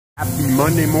Happy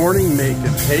Monday morning, make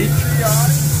it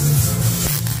patriotic.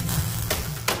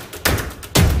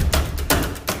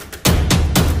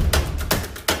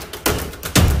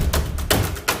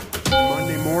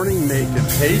 Monday morning, make it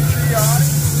patriotic.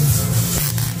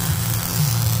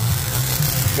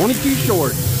 22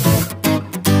 short.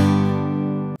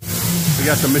 We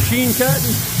got the machine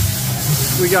cutting.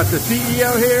 We got the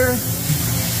CEO here.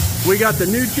 We got the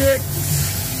new chick.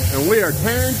 And we are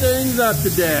tearing things up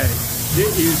today.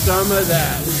 Get you some of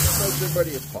that. What's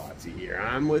everybody, it's Potsy here.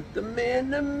 I'm with the man,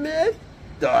 the myth,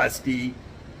 Dusty.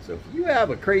 So if you have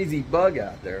a crazy bug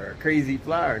out there, or a crazy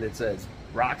flower, and it says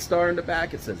Rockstar in the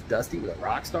back, it says Dusty with a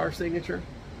Rockstar signature,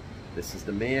 this is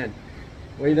the man.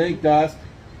 What do you think, Dust?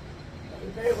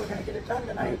 We're going to get it done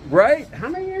tonight. Right? How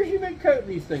many years you been coating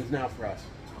these things now for us?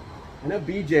 I know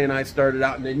BJ and I started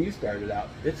out, and then you started out.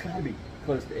 It's got to be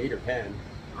close to 8 or 10.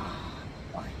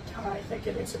 I think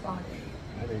it is about 8.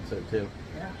 I think so too.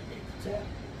 Yeah, 8 to 10.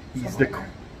 He's the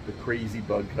crazy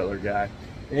bug color guy.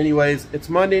 Anyways, it's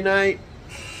Monday night.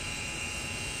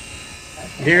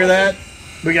 Hear that?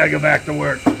 We gotta go back to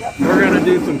work. Yep. We're gonna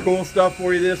do some cool stuff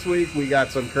for you this week. We got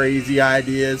some crazy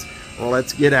ideas. Well,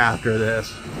 let's get after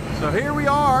this. So here we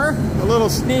are, a little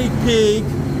sneak peek.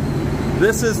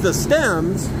 This is the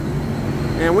stems,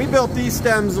 and we built these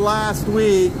stems last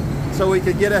week so we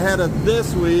could get ahead of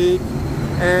this week.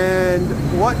 And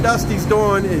what Dusty's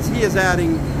doing is he is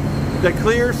adding the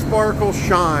clear sparkle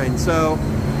shine. So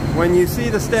when you see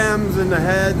the stems and the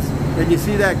heads and you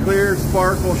see that clear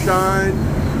sparkle shine,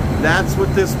 that's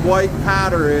what this white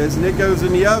powder is. And it goes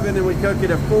in the oven and we cook it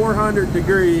at 400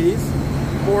 degrees,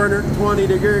 420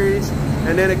 degrees,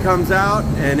 and then it comes out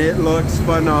and it looks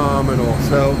phenomenal.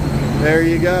 So there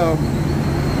you go.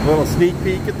 A little sneak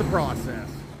peek at the process.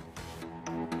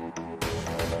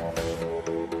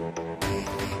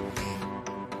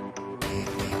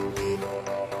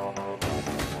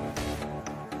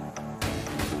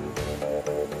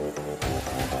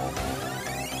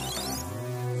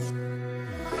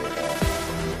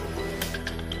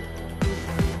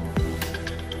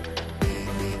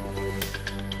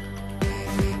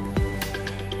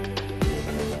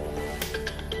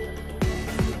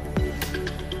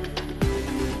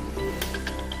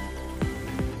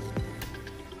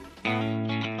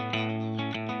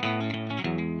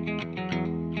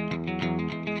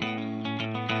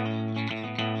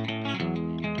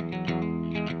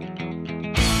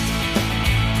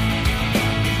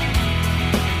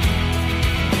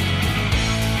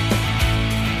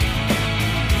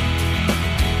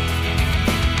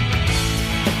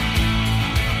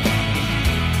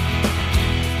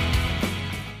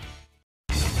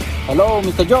 Hello,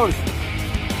 Mr. George.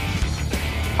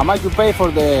 How much you pay for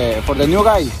the new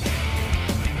guy?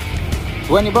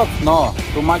 20 bucks? No,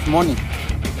 too much money.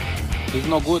 It's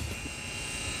no good.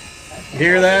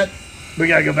 Hear that? We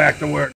gotta go back to work.